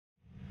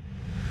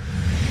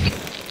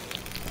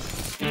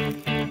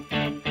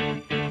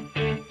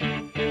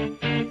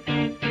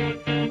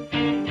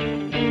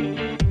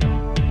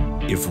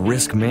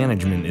risk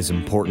management is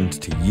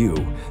important to you,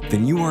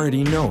 then you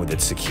already know that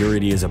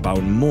security is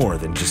about more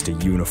than just a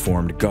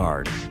uniformed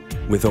guard.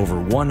 With over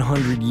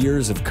 100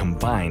 years of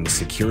combined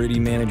security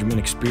management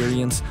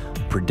experience,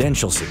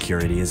 Prudential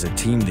Security is a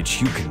team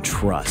that you can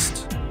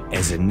trust.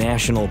 As a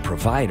national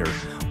provider,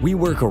 we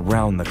work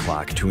around the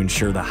clock to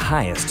ensure the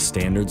highest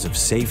standards of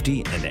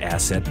safety and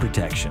asset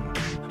protection.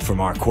 From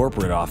our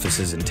corporate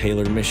offices in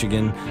Taylor,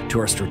 Michigan, to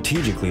our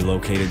strategically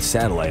located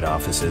satellite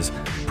offices,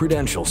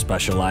 Prudential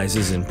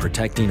specializes in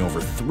protecting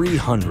over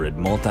 300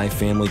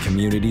 multifamily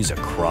communities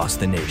across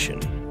the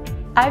nation.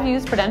 I've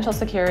used Prudential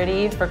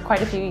Security for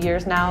quite a few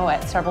years now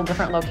at several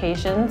different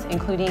locations,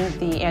 including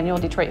the annual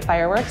Detroit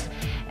fireworks,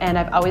 and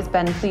I've always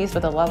been pleased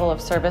with the level of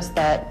service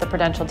that the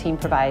Prudential team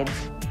provides.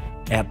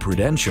 At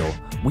Prudential,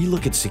 we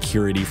look at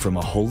security from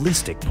a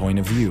holistic point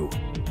of view.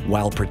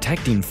 While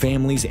protecting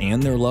families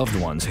and their loved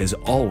ones has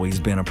always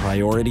been a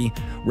priority,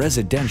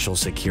 residential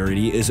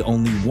security is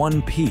only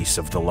one piece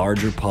of the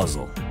larger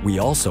puzzle. We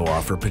also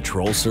offer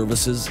patrol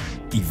services,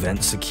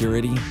 event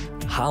security,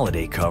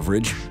 holiday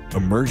coverage,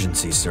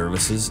 emergency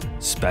services,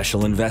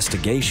 special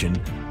investigation,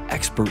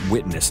 expert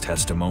witness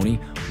testimony,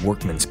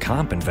 workman's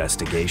comp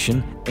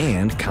investigation,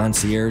 and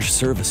concierge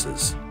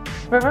services.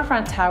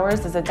 Riverfront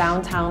Towers is a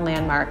downtown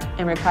landmark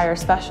and requires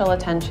special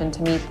attention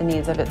to meet the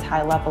needs of its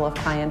high level of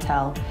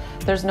clientele.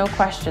 There's no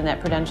question that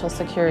Prudential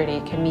Security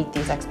can meet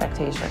these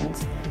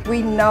expectations.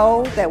 We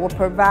know that will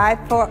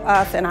provide for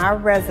us and our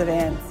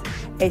residents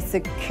a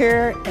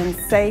secure and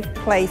safe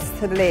place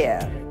to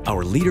live.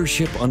 Our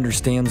leadership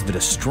understands that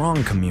a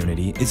strong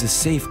community is a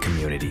safe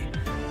community.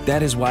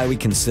 That is why we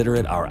consider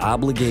it our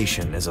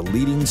obligation as a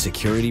leading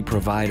security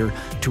provider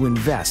to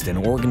invest in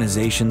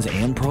organizations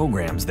and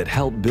programs that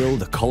help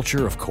build a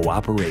culture of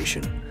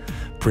cooperation.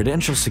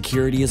 Prudential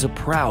Security is a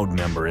proud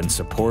member and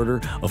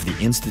supporter of the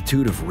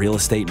Institute of Real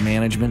Estate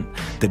Management,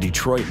 the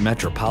Detroit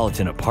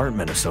Metropolitan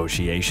Apartment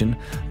Association,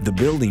 the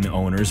Building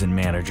Owners and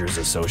Managers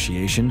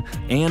Association,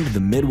 and the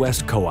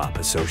Midwest Co-op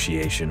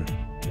Association.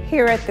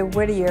 Here at the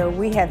Whittier,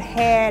 we have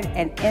had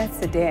an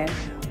incident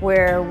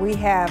where we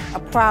have a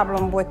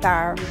problem with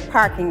our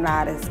parking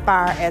lot as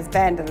far as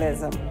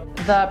vandalism.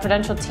 The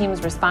Prudential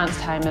team's response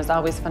time is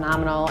always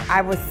phenomenal.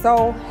 I was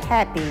so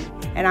happy,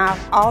 and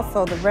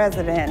also the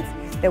residents,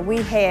 that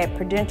we had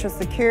Prudential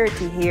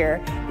Security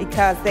here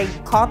because they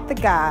caught the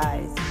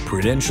guys.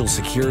 Prudential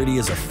Security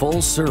is a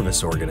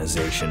full-service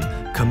organization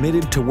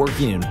committed to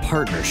working in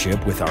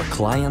partnership with our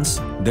clients,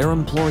 their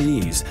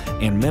employees,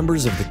 and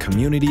members of the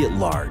community at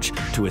large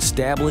to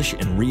establish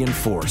and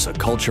reinforce a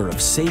culture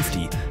of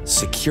safety,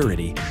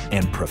 security,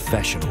 and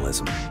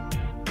professionalism.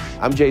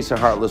 I'm Jason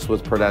Hartless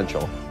with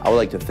Prudential. I would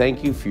like to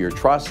thank you for your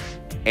trust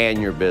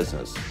and your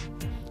business.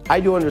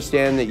 I do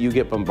understand that you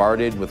get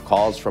bombarded with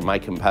calls from my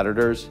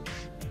competitors.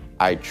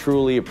 I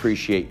truly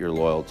appreciate your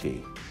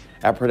loyalty.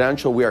 At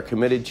Prudential, we are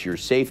committed to your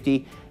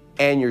safety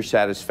and your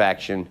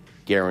satisfaction,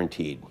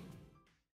 guaranteed.